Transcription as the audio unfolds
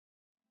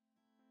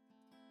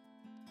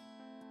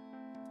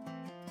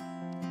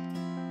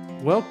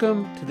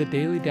Welcome to the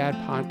Daily Dad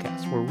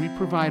Podcast, where we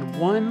provide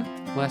one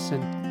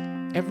lesson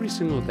every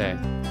single day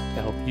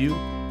to help you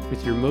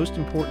with your most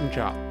important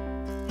job,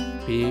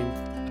 being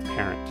a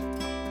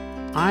parent.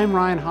 I'm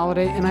Ryan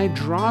Holiday, and I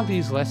draw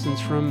these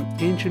lessons from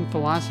ancient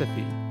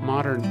philosophy,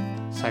 modern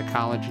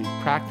psychology,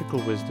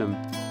 practical wisdom,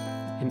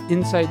 and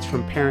insights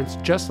from parents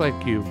just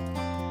like you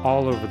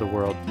all over the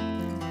world.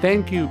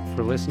 Thank you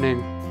for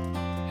listening,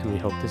 and we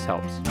hope this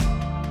helps.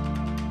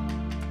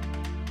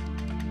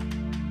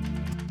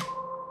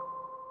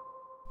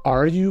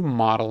 Are you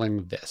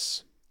modeling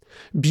this?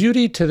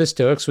 Beauty to the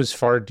Stoics was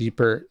far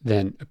deeper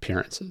than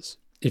appearances.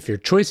 If your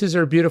choices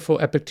are beautiful,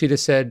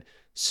 Epictetus said,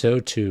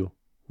 so too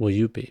will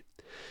you be.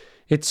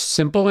 It's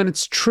simple and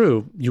it's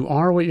true. You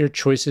are what your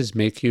choices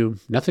make you,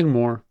 nothing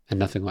more and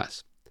nothing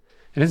less.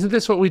 And isn't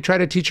this what we try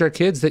to teach our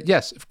kids? That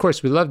yes, of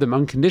course, we love them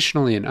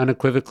unconditionally and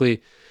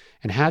unequivocally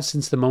and have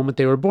since the moment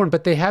they were born,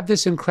 but they have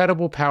this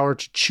incredible power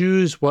to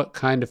choose what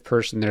kind of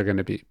person they're going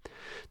to be.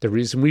 The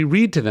reason we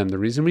read to them, the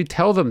reason we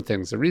tell them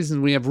things, the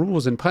reason we have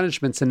rules and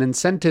punishments and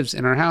incentives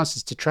in our house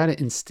is to try to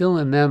instill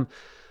in them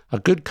a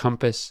good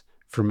compass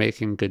for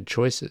making good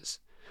choices.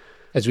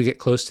 As we get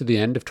close to the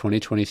end of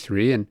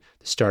 2023 and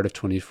the start of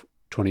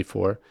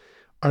 2024,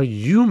 are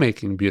you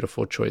making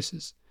beautiful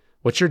choices?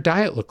 What's your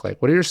diet look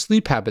like? What are your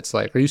sleep habits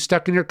like? Are you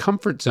stuck in your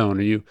comfort zone?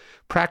 Are you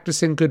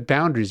practicing good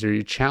boundaries? Are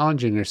you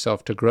challenging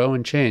yourself to grow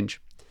and change?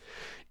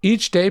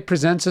 Each day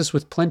presents us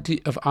with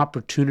plenty of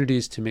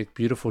opportunities to make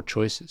beautiful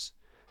choices.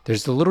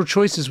 There's the little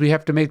choices we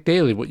have to make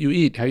daily, what you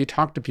eat, how you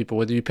talk to people,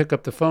 whether you pick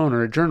up the phone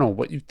or a journal,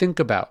 what you think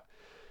about.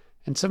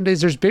 And some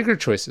days there's bigger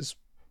choices,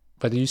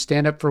 whether you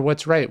stand up for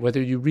what's right,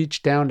 whether you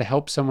reach down to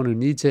help someone who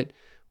needs it,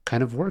 what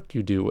kind of work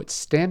you do, what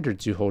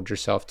standards you hold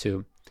yourself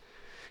to.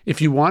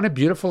 If you want a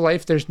beautiful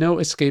life, there's no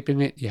escaping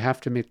it. You have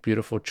to make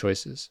beautiful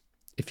choices.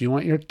 If you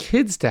want your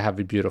kids to have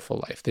a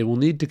beautiful life, they will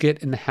need to get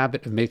in the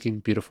habit of making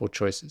beautiful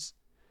choices.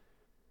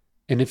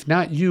 And if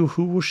not you,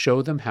 who will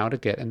show them how to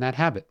get in that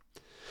habit?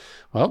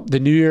 Well, the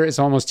new year is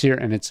almost here,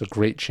 and it's a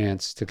great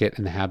chance to get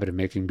in the habit of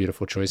making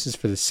beautiful choices.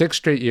 For the 6th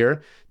straight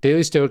year,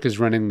 Daily Stoic is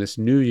running this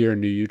New Year,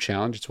 New You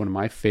challenge. It's one of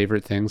my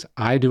favorite things.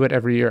 I do it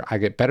every year. I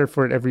get better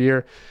for it every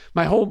year.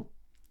 My whole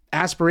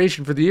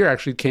aspiration for the year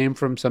actually came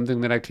from something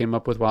that I came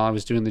up with while I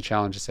was doing the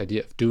challenge, this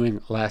idea of doing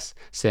less,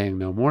 saying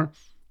no more.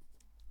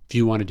 If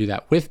you want to do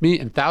that with me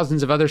and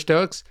thousands of other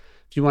Stoics,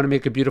 if you want to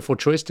make a beautiful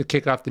choice to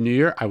kick off the new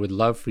year, I would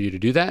love for you to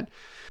do that.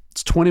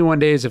 It's 21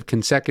 days of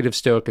consecutive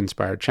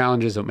Stoic-inspired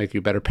challenges that will make you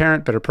a better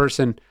parent, better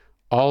person,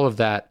 all of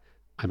that.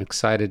 I'm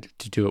excited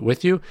to do it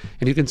with you.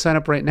 And you can sign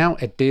up right now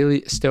at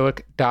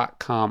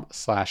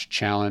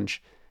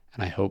dailystoic.com/challenge.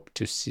 And I hope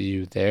to see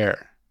you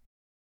there.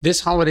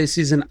 This holiday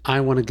season,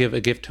 I want to give a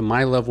gift to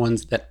my loved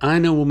ones that I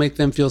know will make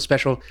them feel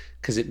special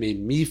because it made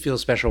me feel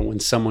special when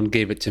someone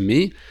gave it to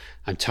me.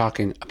 I'm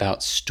talking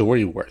about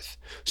Storyworth.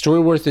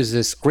 Storyworth is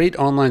this great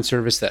online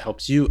service that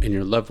helps you and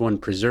your loved one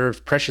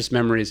preserve precious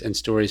memories and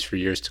stories for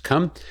years to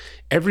come.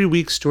 Every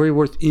week,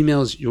 Storyworth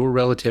emails your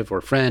relative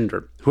or friend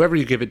or whoever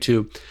you give it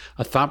to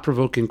a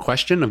thought-provoking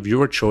question of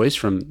your choice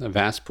from a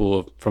vast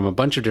pool from a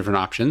bunch of different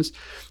options.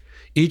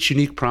 Each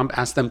unique prompt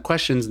asks them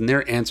questions, and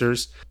their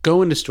answers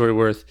go into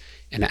Storyworth.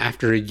 And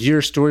after a year,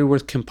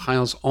 Storyworth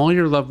compiles all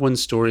your loved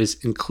ones' stories,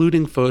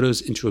 including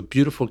photos, into a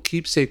beautiful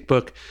keepsake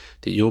book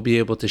that you'll be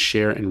able to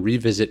share and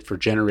revisit for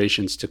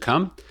generations to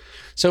come.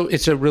 So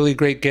it's a really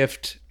great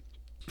gift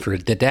for a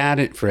dad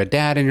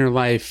in your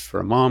life, for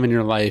a mom in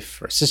your life,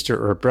 for a sister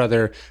or a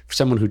brother, for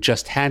someone who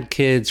just had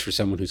kids, for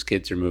someone whose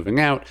kids are moving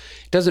out.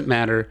 It doesn't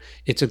matter.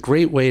 It's a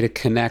great way to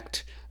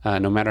connect,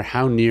 no matter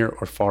how near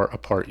or far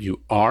apart you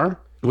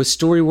are. With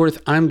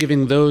Storyworth, I'm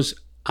giving those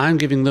I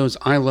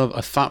love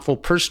a thoughtful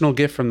personal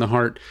gift from the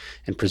heart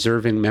and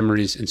preserving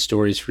memories and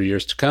stories for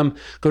years to come.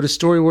 Go to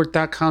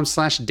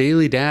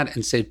storyworth.com/dailydad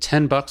and save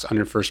 $10 on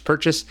your first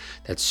purchase.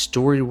 That's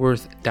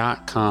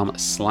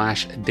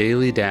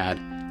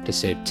storyworth.com/dailydad to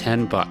save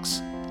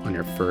 $10 on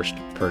your first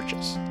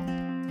purchase.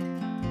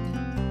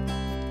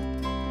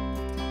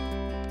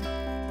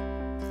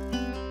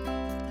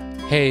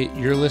 Hey,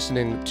 you're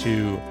listening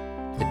to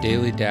the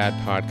Daily Dad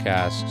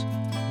Podcast.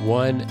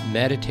 One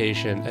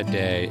meditation a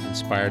day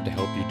inspired to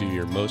help you do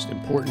your most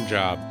important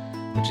job,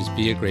 which is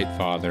be a great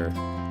father.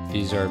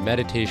 These are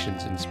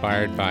meditations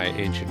inspired by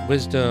ancient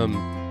wisdom,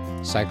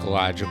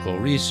 psychological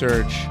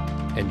research,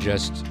 and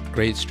just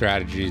great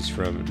strategies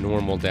from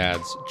normal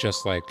dads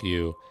just like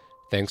you.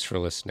 Thanks for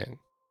listening.